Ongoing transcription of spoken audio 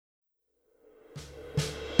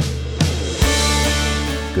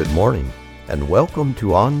Good morning, and welcome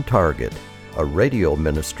to On Target, a radio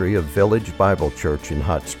ministry of Village Bible Church in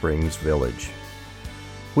Hot Springs Village.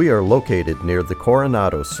 We are located near the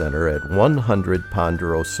Coronado Center at 100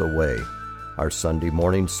 Ponderosa Way. Our Sunday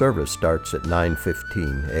morning service starts at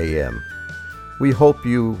 9:15 a.m. We hope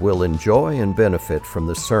you will enjoy and benefit from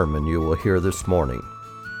the sermon you will hear this morning.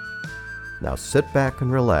 Now sit back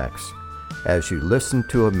and relax as you listen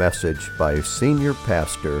to a message by Senior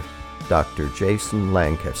Pastor Dr. Jason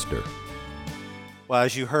Lancaster. Well,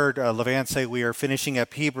 as you heard Levan say, we are finishing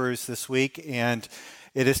up Hebrews this week, and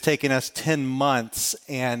it has taken us 10 months,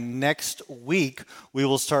 and next week we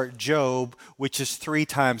will start Job, which is 3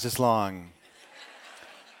 times as long.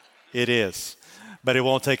 It is, but it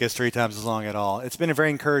won't take us 3 times as long at all. It's been a very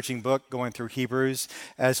encouraging book going through Hebrews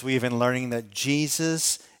as we've been learning that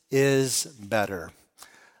Jesus is better.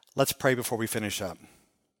 Let's pray before we finish up.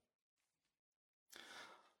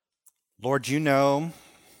 Lord, you know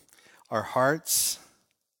our hearts.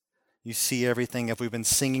 You see everything as we've been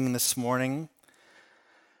singing this morning.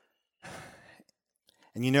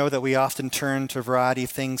 And you know that we often turn to a variety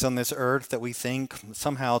of things on this earth that we think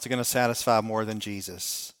somehow it's going to satisfy more than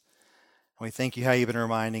Jesus. And we thank you how you've been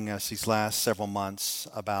reminding us these last several months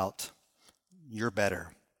about you're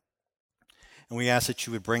better. And we ask that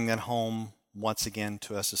you would bring that home once again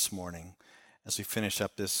to us this morning as we finish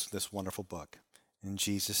up this wonderful book. In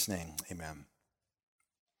Jesus' name, amen.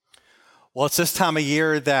 Well, it's this time of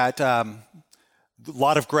year that a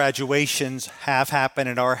lot of graduations have happened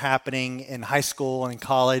and are happening in high school and in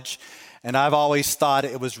college. And I've always thought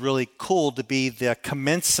it was really cool to be the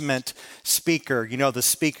commencement speaker, you know, the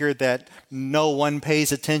speaker that no one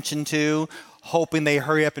pays attention to, hoping they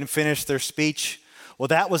hurry up and finish their speech. Well,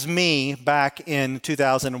 that was me back in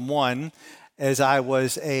 2001 as I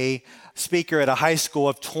was a speaker at a high school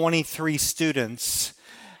of 23 students.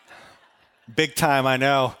 Big time, I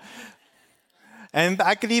know. And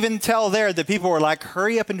I could even tell there that people were like,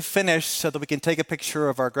 hurry up and finish so that we can take a picture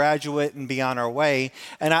of our graduate and be on our way.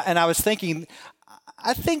 And I was thinking,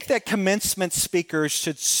 I think that commencement speakers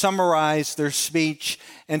should summarize their speech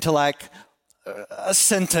into like a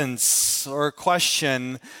sentence or a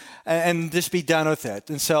question and just be done with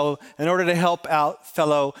it. And so in order to help out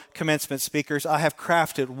fellow commencement speakers, I have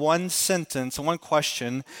crafted one sentence, one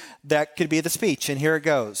question that could be the speech. And here it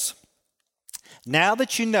goes. Now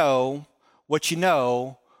that you know, what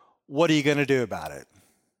are you going to do about it?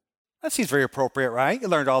 That seems very appropriate, right? You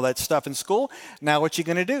learned all that stuff in school. Now what you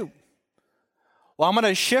going to do? Well, I'm going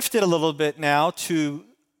to shift it a little bit now to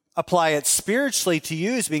apply it spiritually to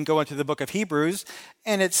you as we can go into the book of Hebrews.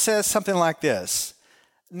 And it says something like this.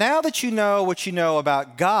 Now that you know what you know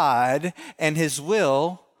about God and His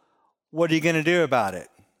will, what are you going to do about it?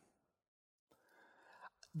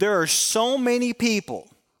 There are so many people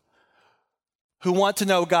who want to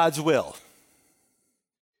know God's will.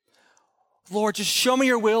 Lord, just show me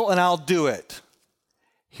your will and I'll do it.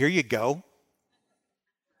 Here you go.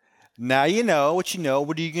 Now you know. What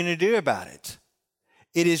are you going to do about it?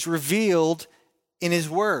 It is revealed in His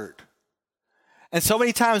Word. And so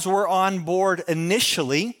many times we're on board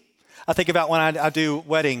initially. I think about when I do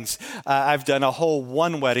weddings. I've done a whole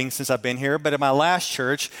one wedding since I've been here, but at my last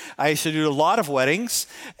church, I used to do a lot of weddings.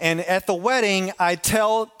 And at the wedding, I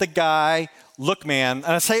tell the guy, look, man, and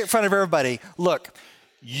I say it in front of everybody, look,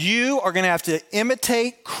 you are going to have to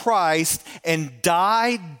imitate Christ and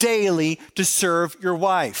die daily to serve your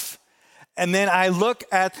wife. And then I look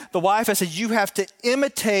at the wife, I said, you have to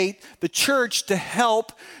imitate the church to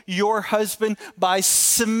help your husband by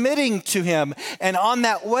submitting to him. And on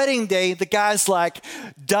that wedding day, the guy's like,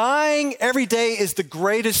 dying every day is the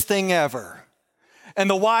greatest thing ever. And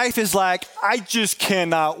the wife is like, I just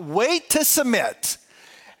cannot wait to submit.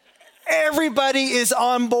 Everybody is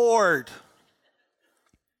on board.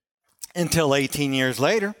 Until 18 years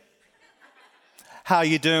later. How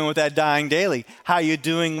you doing with that dying daily? How you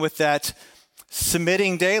doing with that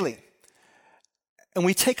submitting daily? And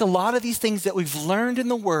we take a lot of these things that we've learned in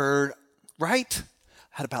the Word, right?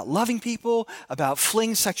 About loving people, about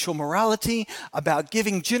fleeing sexual morality, about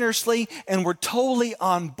giving generously, and we're totally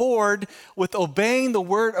on board with obeying the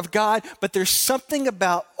Word of God, but there's something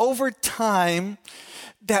about over time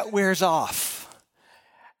that wears off.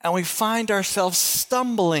 And we find ourselves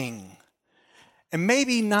stumbling and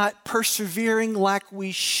maybe not persevering like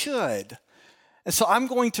we should. And so I'm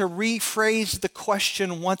going to rephrase the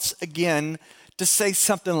question once again to say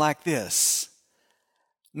something like this.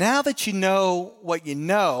 Now that you know what you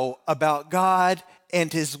know about God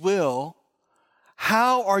and His will,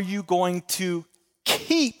 how are you going to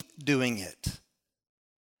keep doing it?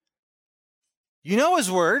 You know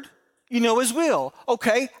His Word. You know his will.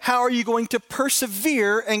 Okay, how are you going to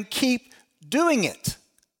persevere and keep doing it?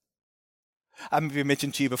 I maybe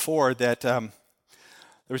mentioned to you before that there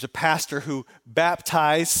was a pastor who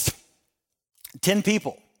baptized 10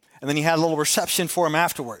 people. And then he had a little reception for him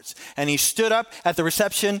afterwards. And he stood up at the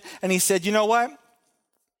reception and he said, you know what?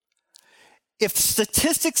 If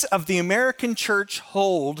statistics of the American church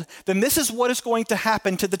hold, then this is what is going to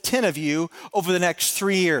happen to the 10 of you over the next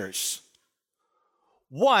 3 years.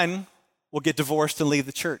 1 will get divorced and leave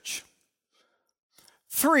the church.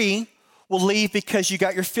 3 will leave because you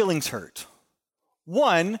got your feelings hurt.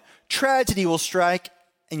 1, tragedy will strike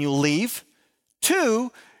and you'll leave.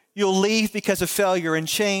 2, you'll leave because of failure and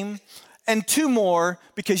shame. And 2 more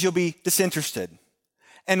because you'll be disinterested.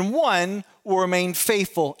 And 1 will remain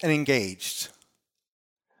faithful and engaged.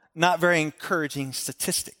 Not very encouraging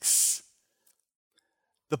statistics.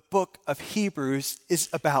 The book of Hebrews is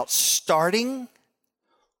about starting,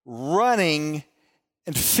 running,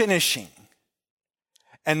 and finishing.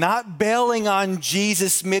 And not bailing on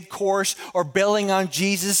Jesus mid-course or bailing on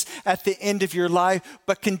Jesus at the end of your life,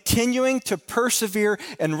 but continuing to persevere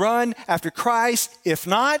and run after Christ. If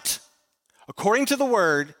not, according to the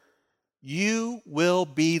word, you will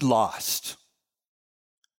be lost.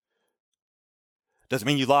 Doesn't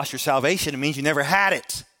mean you lost your salvation. It means you never had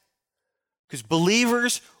it. Because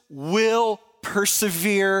believers will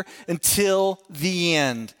persevere until the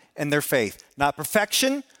end in their faith. Not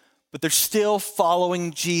perfection, but they're still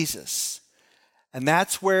following Jesus. And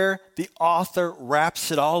that's where the author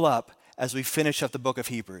wraps it all up as we finish up the book of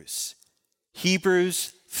Hebrews.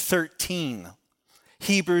 Hebrews 13.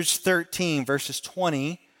 Hebrews 13, verses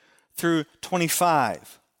 20 through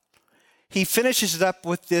 25. He finishes it up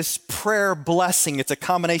with this prayer blessing. It's a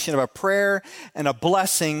combination of a prayer and a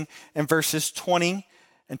blessing in verses 20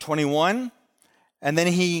 and 21. And then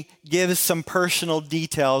he gives some personal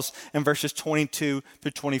details in verses 22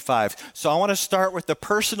 through 25. So I want to start with the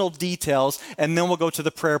personal details, and then we'll go to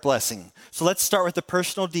the prayer blessing. So let's start with the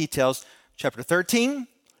personal details. Chapter 13,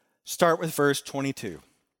 start with verse 22.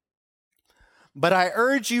 But I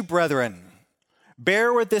urge you, brethren,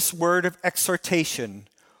 bear with this word of exhortation,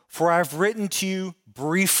 for I've written to you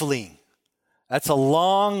briefly. That's a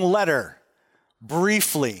long letter,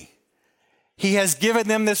 briefly. He has given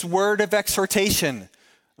them this word of exhortation.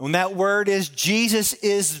 And that word is Jesus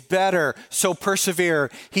is better, so persevere.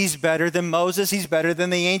 He's better than Moses. He's better than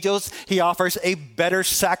the angels. He offers a better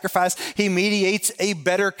sacrifice. He mediates a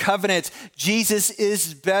better covenant. Jesus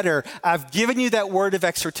is better. I've given you that word of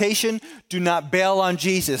exhortation. Do not bail on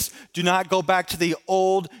Jesus. Do not go back to the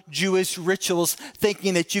old Jewish rituals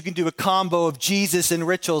thinking that you can do a combo of Jesus and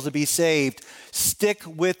rituals to be saved. Stick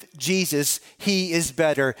with Jesus. He is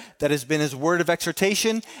better. That has been his word of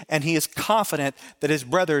exhortation, and he is confident that his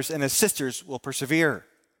brothers and his sisters will persevere.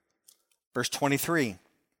 Verse 23.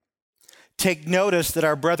 Take notice that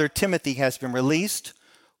our brother Timothy has been released,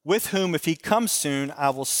 with whom, if he comes soon,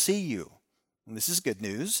 I will see you. And this is good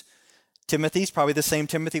news. Timothy's probably the same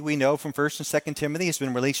Timothy we know from 1st and 2nd Timothy. He's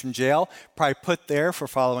been released from jail, probably put there for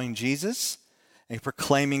following Jesus and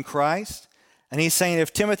proclaiming Christ. And he's saying,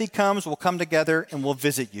 if Timothy comes, we'll come together and we'll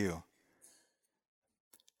visit you.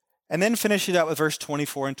 And then finish it out with verse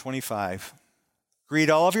 24 and 25. Greet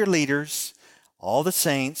all of your leaders, all the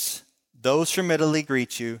saints, those from Italy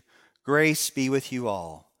greet you. Grace be with you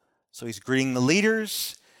all. So he's greeting the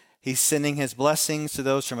leaders. He's sending his blessings to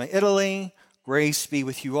those from Italy. Grace be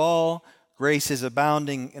with you all. Grace is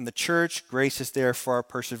abounding in the church. Grace is there for our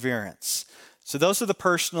perseverance. So those are the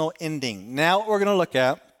personal ending. Now what we're going to look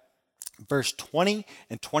at, verse 20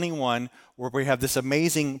 and 21, where we have this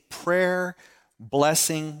amazing prayer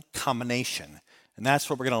blessing combination. And that's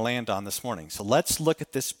what we're going to land on this morning. So let's look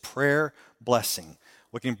at this prayer blessing.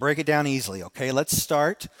 We can break it down easily, okay? Let's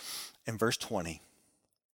start in verse 20.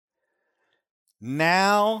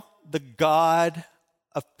 Now the God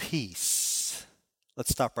of peace.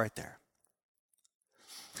 Let's stop right there.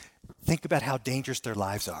 Think about how dangerous their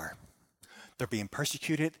lives are. They're being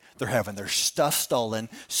persecuted. They're having their stuff stolen.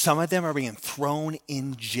 Some of them are being thrown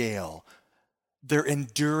in jail. They're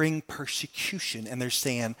enduring persecution, and they're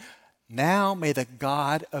saying, now may the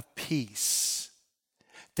God of peace.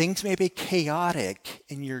 Things may be chaotic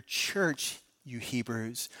in your church, you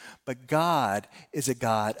Hebrews, but God is a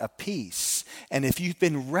God of peace. And if you've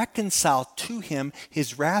been reconciled to him,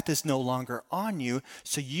 his wrath is no longer on you,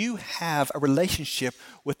 so you have a relationship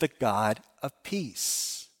with the God of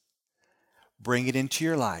peace. Bring it into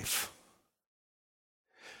your life.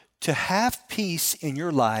 To have peace in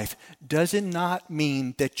your life does not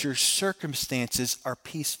mean that your circumstances are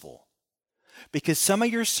peaceful. Because some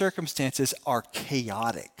of your circumstances are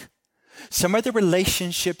chaotic. Some of the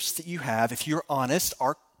relationships that you have, if you're honest,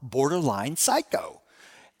 are borderline psycho.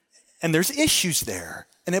 And there's issues there,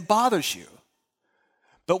 and it bothers you.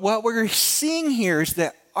 But what we're seeing here is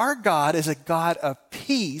that our God is a God of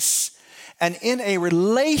peace, and in a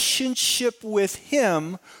relationship with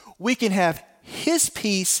him, we can have his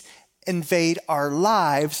peace invade our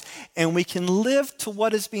lives, and we can live to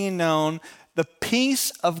what is being known, the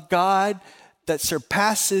peace of God that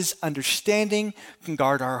surpasses understanding, can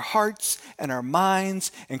guard our hearts and our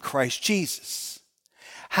minds in Christ Jesus.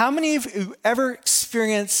 How many of you ever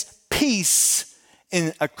experienced peace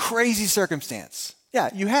in a crazy circumstance? Yeah,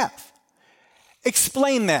 you have.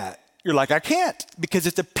 Explain that. You're like, I can't, because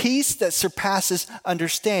it's a peace that surpasses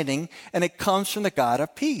understanding, and it comes from the God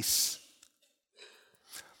of peace.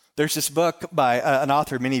 There's this book by an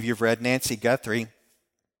author many of you have read, Nancy Guthrie,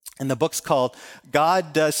 and the book's called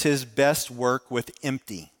God Does His Best Work with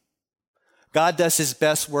Empty. God does his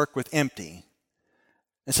best work with empty.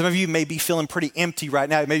 And some of you may be feeling pretty empty right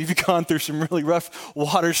now. Maybe you've gone through some really rough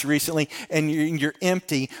waters recently and you're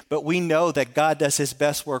empty, but we know that God does his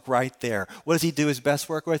best work right there. What does he do his best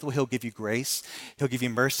work with? Well, he'll give you grace, he'll give you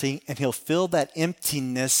mercy, and he'll fill that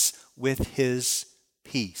emptiness with his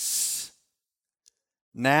peace.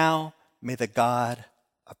 Now, may the God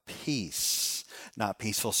of peace, not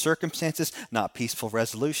peaceful circumstances, not peaceful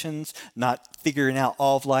resolutions, not figuring out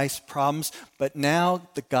all of life's problems, but now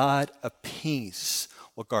the God of peace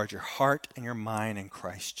will guard your heart and your mind in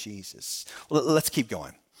Christ Jesus. Well, let's keep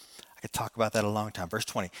going. I could talk about that a long time. Verse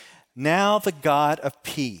 20. Now the God of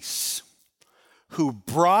peace, who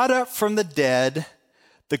brought up from the dead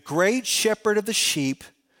the great shepherd of the sheep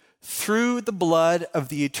through the blood of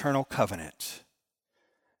the eternal covenant.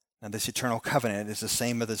 Now, this eternal covenant is the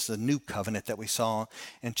same as the new covenant that we saw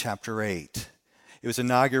in chapter 8. It was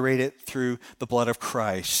inaugurated through the blood of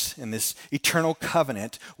Christ. In this eternal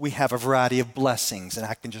covenant, we have a variety of blessings, and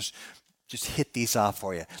I can just hit these off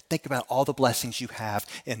for you. Think about all the blessings you have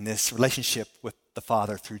in this relationship with the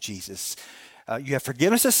Father through Jesus. You have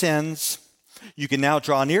forgiveness of sins. You can now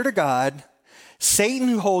draw near to God. Satan,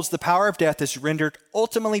 who holds the power of death, is rendered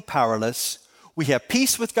ultimately powerless. We have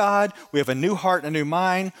peace with God. We have a new heart and a new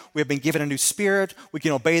mind. We have been given a new spirit. We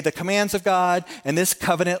can obey the commands of God. And this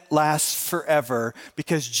covenant lasts forever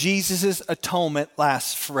because Jesus' atonement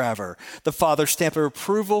lasts forever. The Father's stamp of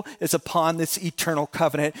approval is upon this eternal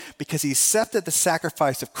covenant because he accepted the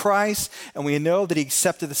sacrifice of Christ. And we know that he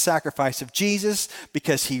accepted the sacrifice of Jesus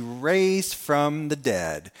because he raised from the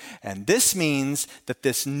dead. And this means that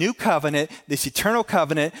this new covenant, this eternal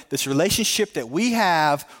covenant, this relationship that we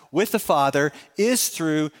have with the Father is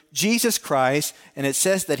through Jesus Christ, and it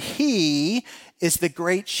says that he is the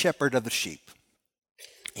great shepherd of the sheep.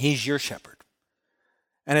 He's your shepherd.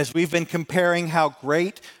 And as we've been comparing how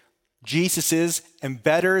great Jesus is and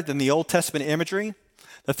better than the Old Testament imagery,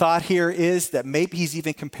 the thought here is that maybe he's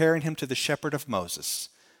even comparing him to the shepherd of Moses,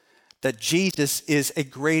 that Jesus is a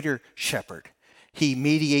greater shepherd. He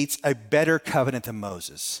mediates a better covenant than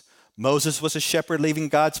Moses. Moses was a shepherd leading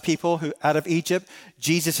God's people out of Egypt.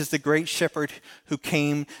 Jesus is the great shepherd who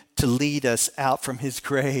came to lead us out from his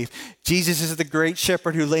grave. Jesus is the great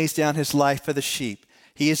shepherd who lays down his life for the sheep.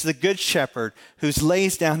 He is the good shepherd who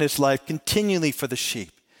lays down his life continually for the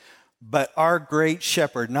sheep. But our great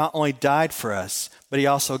shepherd not only died for us, but he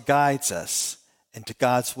also guides us into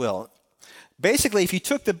God's will. Basically, if you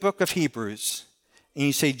took the book of Hebrews and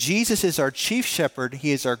you say, Jesus is our chief shepherd,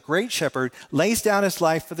 he is our great shepherd, lays down his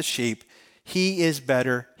life for the sheep, he is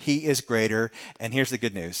better, he is greater, and here's the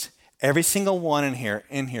good news. Every single one in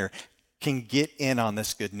here can get in on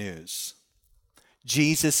this good news.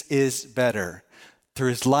 Jesus is better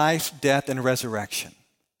through his life, death, and resurrection.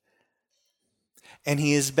 And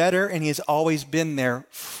he is better, and he has always been there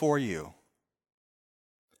for you.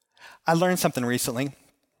 I learned something recently.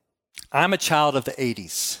 I'm a child of the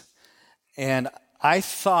 80s, and I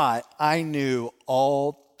thought I knew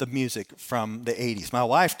all the music from the 80s. My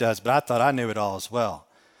wife does, but I thought I knew it all as well.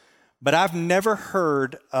 But I've never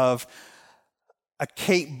heard of a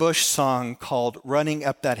Kate Bush song called Running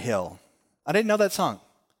Up That Hill. I didn't know that song.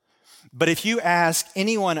 But if you ask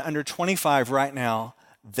anyone under 25 right now,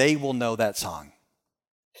 they will know that song.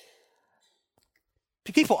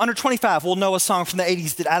 People under 25 will know a song from the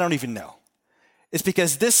 80s that I don't even know. It's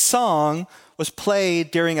because this song was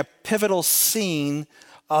played during a pivotal scene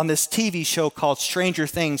on this TV show called Stranger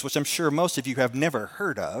Things, which I'm sure most of you have never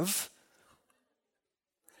heard of.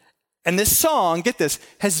 And this song, get this,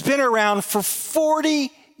 has been around for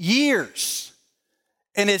 40 years.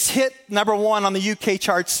 And it's hit number one on the UK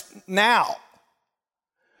charts now.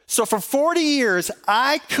 So for 40 years,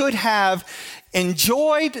 I could have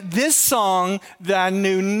enjoyed this song that I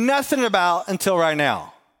knew nothing about until right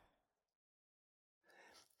now.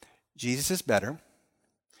 Jesus is better.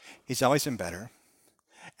 He's always been better.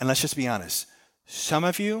 And let's just be honest. Some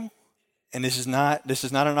of you, and this is not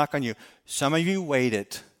a knock on you, some of you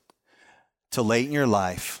waited till late in your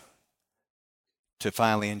life to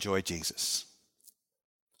finally enjoy Jesus.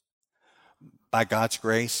 By God's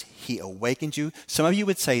grace, he awakened you. Some of you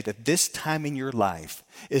would say that this time in your life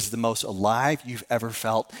is the most alive you've ever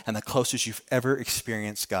felt and the closest you've ever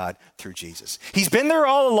experienced God through Jesus. He's been there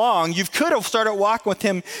all along. You could have started walking with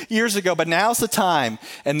him years ago, but now's the time.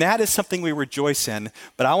 And that is something we rejoice in.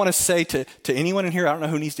 But I want to say to anyone in here, I don't know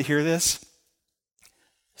who needs to hear this.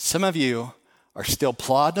 Some of you are still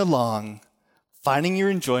plodding along, finding your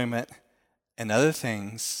enjoyment in other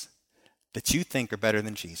things that you think are better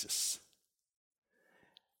than Jesus.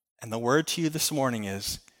 And the word to you this morning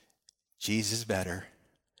is, Jesus is better.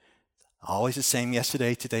 Always the same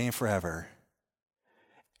yesterday, today, and forever.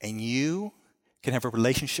 And you can have a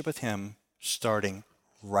relationship with him starting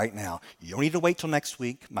right now. You don't need to wait till next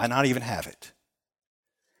week. Might not even have it.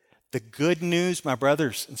 The good news, my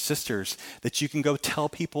brothers and sisters, that you can go tell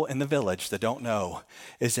people in the village that don't know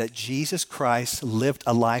is that Jesus Christ lived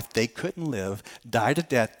a life they couldn't live, died a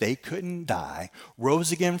death they couldn't die,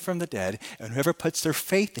 rose again from the dead, and whoever puts their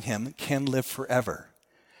faith in him can live forever.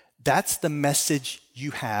 That's the message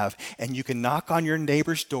you have, and you can knock on your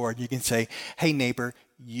neighbor's door and you can say, hey neighbor,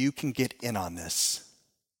 you can get in on this.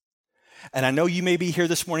 And I know you may be here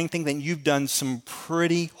this morning thinking that you've done some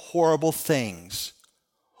pretty horrible things.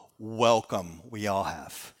 Welcome, we all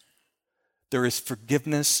have. There is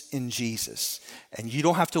forgiveness in Jesus. And you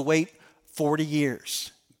don't have to wait 40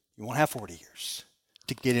 years. You won't have 40 years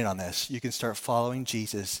to get in on this. You can start following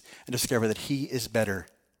Jesus and discover that he is better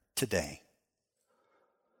today.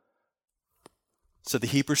 So the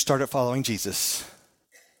Hebrews started following Jesus.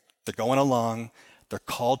 They're going along. They're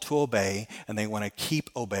called to obey, and they want to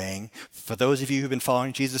keep obeying. For those of you who've been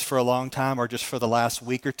following Jesus for a long time or just for the last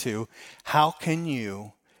week or two, how can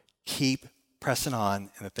you keep pressing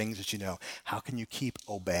on in the things that you know? How can you keep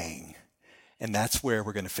obeying? And that's where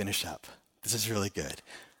we're going to finish up. This is really good.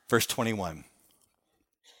 Verse 21.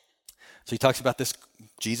 So he talks about this,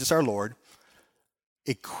 Jesus our Lord,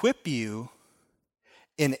 equip you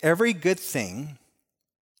in every good thing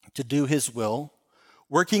to do his will,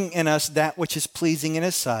 working in us that which is pleasing in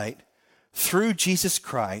his sight, through Jesus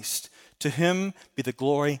Christ. To him be the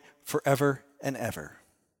glory forever and ever.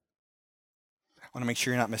 I want to make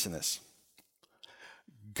sure you're not missing this.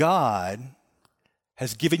 God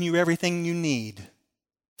has given you everything you need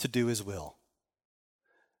to do his will.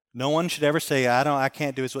 No one should ever say, I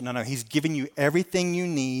can't do his will. No, he's given you everything you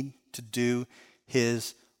need to do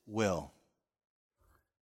his will.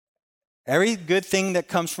 Every good thing that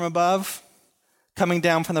comes from above, coming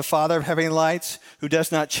down from the Father of heavenly lights, who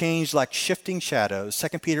does not change like shifting shadows.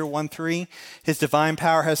 2 Peter 1:3, his divine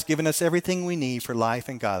power has given us everything we need for life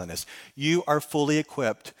and godliness. You are fully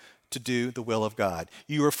equipped to do the will of God.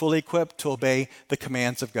 You are fully equipped to obey the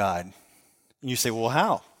commands of God. And you say, well,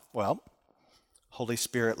 how? Well, Holy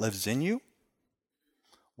Spirit lives in you.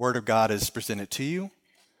 Word of God is presented to you.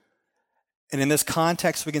 And in this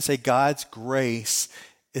context, we can say God's grace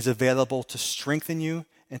is available to strengthen you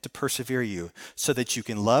and to persevere you so that you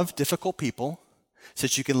can love difficult people, so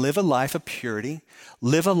that you can live a life of purity,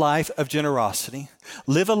 live a life of generosity,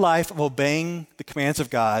 live a life of obeying the commands of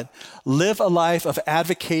God, live a life of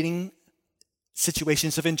advocating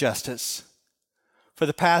situations of injustice. For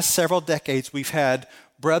the past several decades, we've had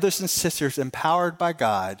brothers and sisters empowered by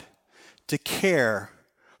God to care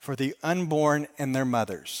for the unborn and their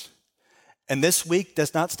mothers. And this week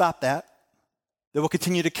does not stop that. They will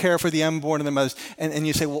continue to care for the unborn and their mothers. And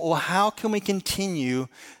you say, well, how can we continue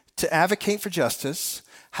to advocate for justice?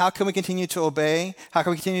 How can we continue to obey? How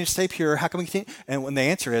can we continue to stay pure? How can we continue? And when the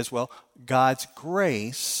answer is, well, God's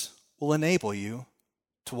grace will enable you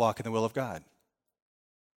to walk in the will of God.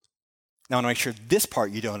 Now, I want to make sure this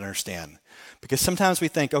part you don't understand. Because sometimes we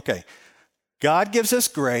think, okay, God gives us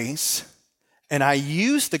grace, and I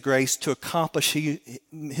use the grace to accomplish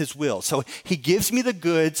his will. So he gives me the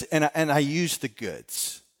goods, and I use the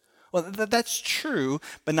goods. Well, that's true,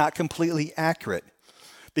 but not completely accurate.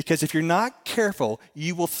 Because if you're not careful,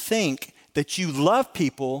 you will think that you love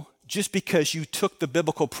people just because you took the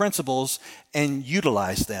biblical principles and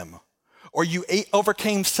utilized them. Or you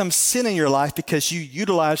overcame some sin in your life because you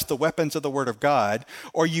utilized the weapons of the Word of God.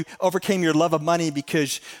 Or you overcame your love of money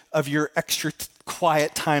because of your extra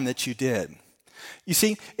quiet time that you did. You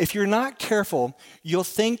see, if you're not careful, you'll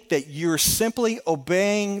think that you're simply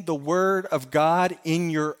obeying the word of God in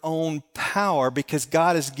your own power because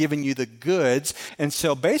God has given you the goods. And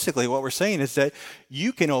so basically what we're saying is that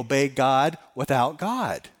you can obey God without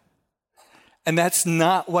God. And that's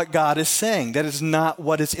not what God is saying. That is not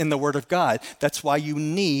what is in the word of God. That's why you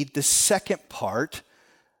need the second part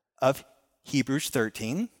of Hebrews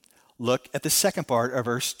 13. Look at the second part of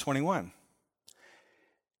verse 21.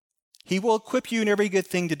 He will equip you in every good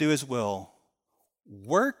thing to do his will,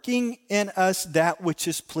 working in us that which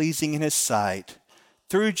is pleasing in his sight,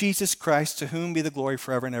 through Jesus Christ, to whom be the glory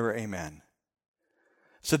forever and ever. Amen.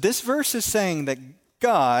 So this verse is saying that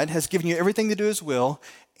God has given you everything to do his will,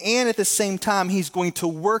 and at the same time, he's going to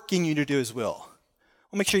work in you to do his will.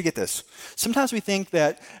 Well, make sure you get this. Sometimes we think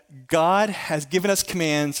that God has given us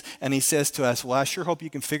commands, and he says to us, well, I sure hope you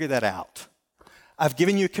can figure that out. I've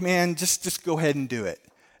given you a command, just go ahead and do it.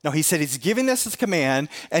 No, he said he's giving us his command,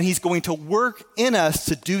 and he's going to work in us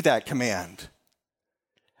to do that command.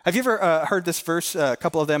 Have you ever heard this verse, a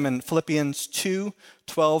couple of them in Philippians 2,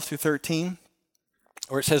 12 through 13,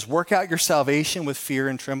 where it says, work out your salvation with fear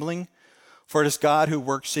and trembling, for it is God who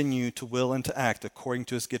works in you to will and to act according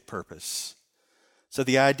to his good purpose. So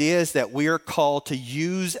the idea is that we are called to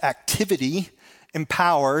use activity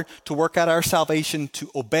empowered to work out our salvation to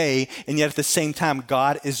obey, and yet at the same time,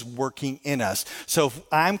 God is working in us. So if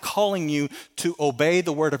I'm calling you to obey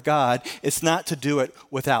the word of God, it's not to do it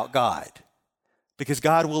without God, because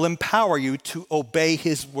God will empower you to obey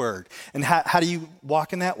his word. And how do you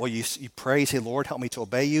walk in that? Well, you pray, say, Lord, help me to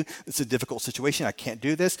obey you. It's a difficult situation. I can't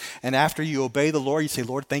do this. And after you obey the Lord, you say,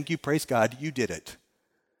 Lord, thank you, praise God, you did it.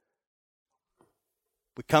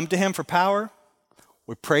 We come to him for power.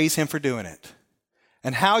 We praise him for doing it.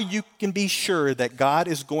 And how you can be sure that God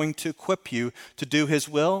is going to equip you to do his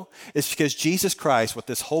will is because Jesus Christ, what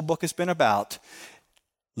this whole book has been about,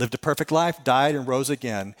 lived a perfect life, died, and rose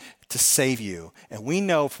again to save you. And we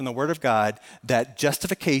know from the word of God that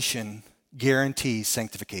justification guarantees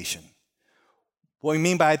sanctification. What we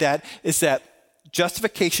mean by that is that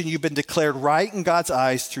justification, you've been declared right in God's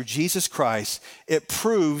eyes through Jesus Christ. It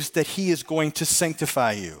proves that he is going to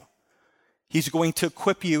sanctify you. He's going to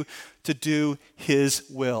equip you to do his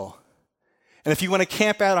will. And if you want to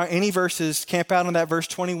camp out on any verses, camp out on that verse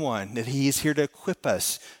 21, that he is here to equip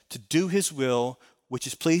us to do his will, which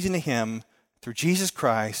is pleasing to him through Jesus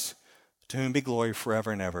Christ, to whom be glory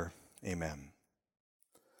forever and ever. Amen.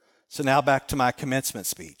 So now back to my commencement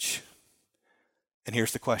speech. And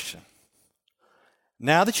here's the question.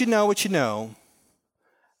 Now that you know what you know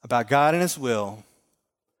about God and his will,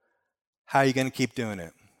 how are you going to keep doing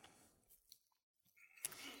it?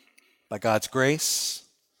 By God's grace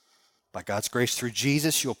through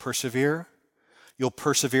Jesus, you'll persevere. You'll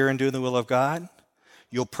persevere in doing the will of God.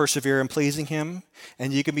 You'll persevere in pleasing him.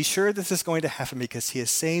 And you can be sure this is going to happen because he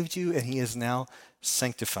has saved you and he is now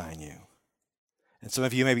sanctifying you. And some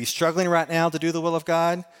of you may be struggling right now to do the will of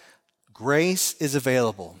God. Grace is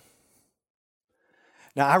available.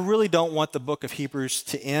 Now, I really don't want the book of Hebrews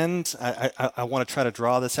to end. I want to try to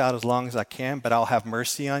draw this out as long as I can, but I'll have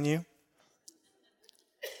mercy on you.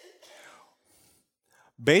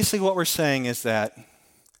 Basically, what we're saying is that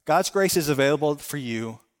God's grace is available for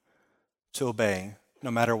you to obey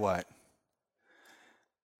no matter what.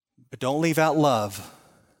 But don't leave out love.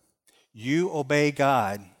 You obey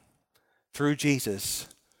God through Jesus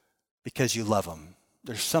because you love him.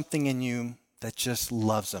 There's something in you that just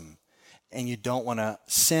loves him. And you don't want to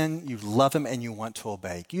sin. You love him and you want to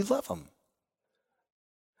obey. You love him.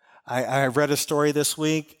 I read a story this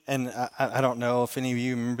week, and I don't know if any of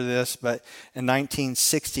you remember this, but in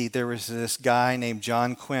 1960, there was this guy named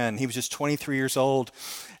John Quinn. He was just 23 years old,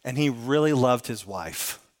 and he really loved his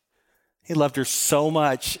wife. He loved her so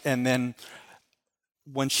much, and then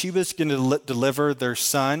when she was going to deliver their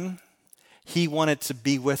son, he wanted to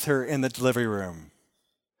be with her in the delivery room.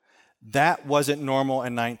 That wasn't normal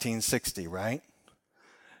in 1960, right?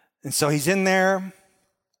 And so he's in there,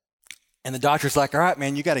 and the doctor's like, all right,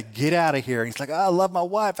 man, you got to get out of here. And he's like, oh, I love my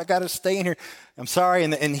wife. I got to stay in here. I'm sorry.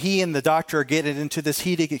 And he and the doctor are getting into this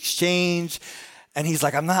heated exchange. And he's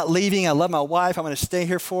like, I'm not leaving. I love my wife. I'm going to stay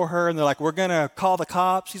here for her. And they're like, we're going to call the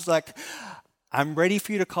cops. He's like, I'm ready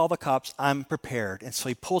for you to call the cops. I'm prepared. And so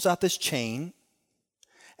he pulls out this chain,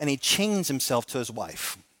 and he chains himself to his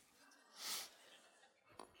wife.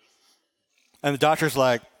 And the doctor's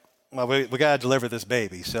like, well, we got to deliver this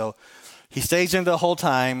baby. So he stays in the whole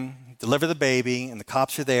time, deliver the baby, and the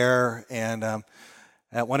cops are there. And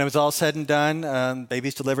when it was all said and done,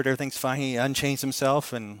 baby's delivered, everything's fine. He unchains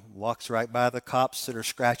himself and walks right by the cops that are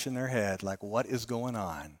scratching their head like, what is going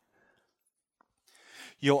on?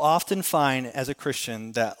 You'll often find as a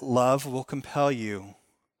Christian that love will compel you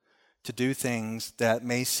to do things that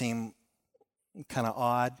may seem kind of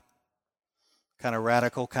odd, kind of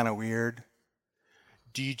radical, kind of weird.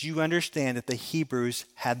 Did you understand that the Hebrews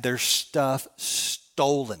had their stuff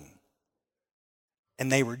stolen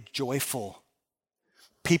and they were joyful?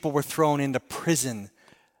 People were thrown into prison.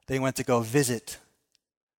 They went to go visit.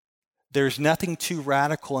 There's nothing too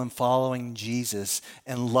radical in following Jesus,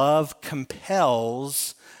 and love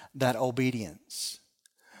compels that obedience.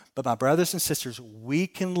 But my brothers and sisters, we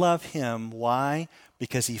can love him. Why?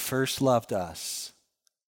 Because he first loved us.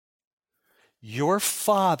 Your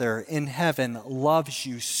Father in heaven loves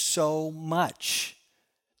you so much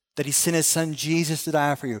that he sent his son Jesus to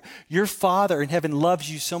die for you. Your Father in heaven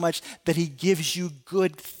loves you so much that he gives you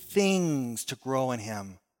good things to grow in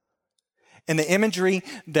him. And the imagery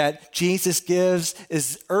that Jesus gives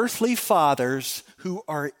is earthly fathers who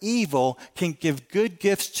are evil can give good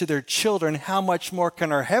gifts to their children. How much more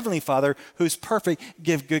can our Heavenly Father, who's perfect,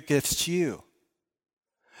 give good gifts to you?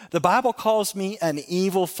 The Bible calls me an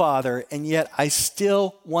evil father, and yet I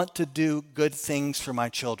still want to do good things for my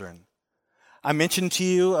children. I mentioned to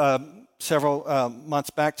you several months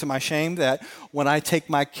back, to my shame, that when I take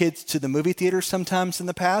my kids to the movie theater sometimes in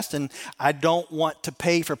the past, and I don't want to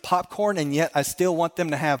pay for popcorn, and yet I still want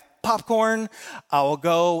them to have popcorn, I will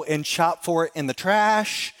go and shop for it in the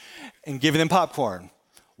trash and give them popcorn.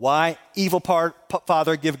 Why? Evil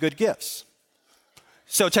father, give good gifts.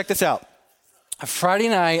 So check this out. Friday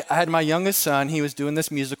night, I had my youngest son. He was doing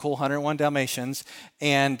this musical, 101 Dalmatians,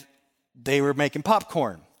 and they were making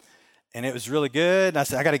popcorn. And it was really good. And I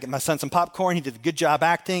said, I got to get my son some popcorn. He did a good job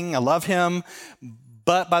acting. I love him.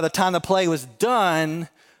 But by the time the play was done,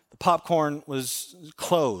 the popcorn was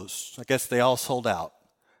closed. I guess they all sold out.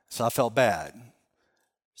 So I felt bad.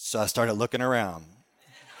 So I started looking around.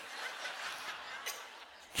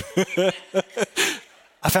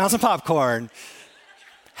 I found some popcorn.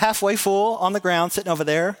 Halfway full on the ground, sitting over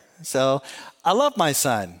there. So I love my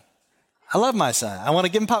son. I want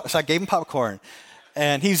to give him popcorn. So I gave him popcorn.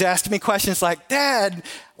 And he was asking me questions like, Dad,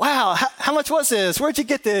 wow, how much was this? Where'd you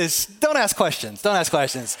get this? Don't ask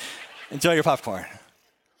questions. Enjoy your popcorn.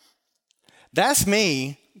 That's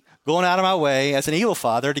me going out of my way as an evil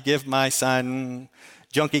father to give my son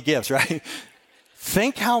junky gifts, right?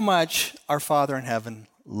 Think how much our Father in heaven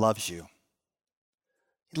loves you.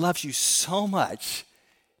 He loves you so much.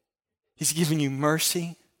 He's given you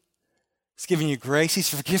mercy. He's given you grace.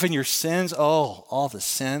 He's forgiven your sins. Oh, all the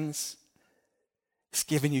sins. He's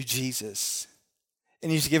given you Jesus.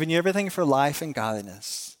 And he's given you everything for life and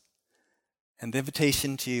godliness. And the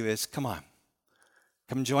invitation to you is, come on.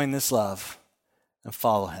 Come join this love and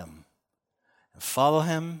follow him. And follow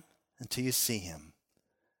him until you see him.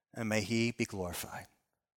 And may he be glorified.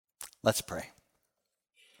 Let's pray.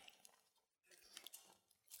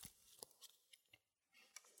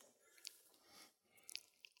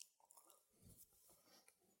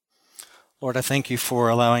 Lord, I thank you for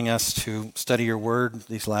allowing us to study your word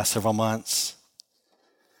these last several months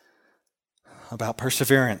about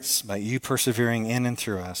perseverance, about you persevering in and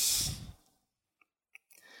through us.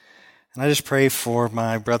 And I just pray for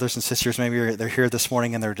my brothers and sisters, maybe they're here this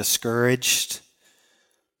morning and they're discouraged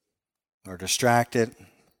or distracted.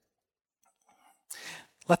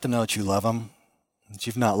 Let them know that you love them, that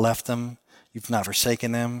you've not left them, you've not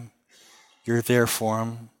forsaken them, you're there for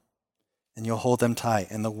them. And you'll hold them tight.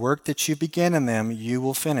 And the work that you begin in them, you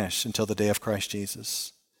will finish until the day of Christ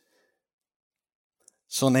Jesus.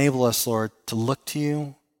 So enable us, Lord, to look to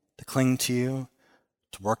you, to cling to you,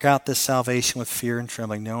 to work out this salvation with fear and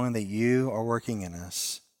trembling, knowing that you are working in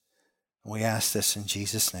us. And we ask this in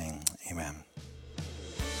Jesus' name. Amen.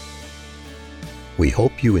 We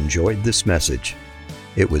hope you enjoyed this message.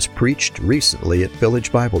 It was preached recently at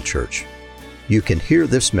Village Bible Church. You can hear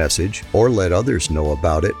this message or let others know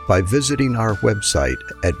about it by visiting our website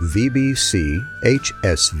at vbchsv.org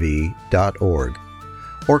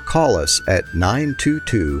or call us at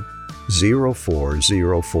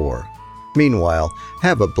 922-0404. Meanwhile,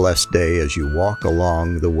 have a blessed day as you walk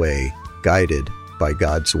along the way, guided by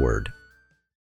God's Word.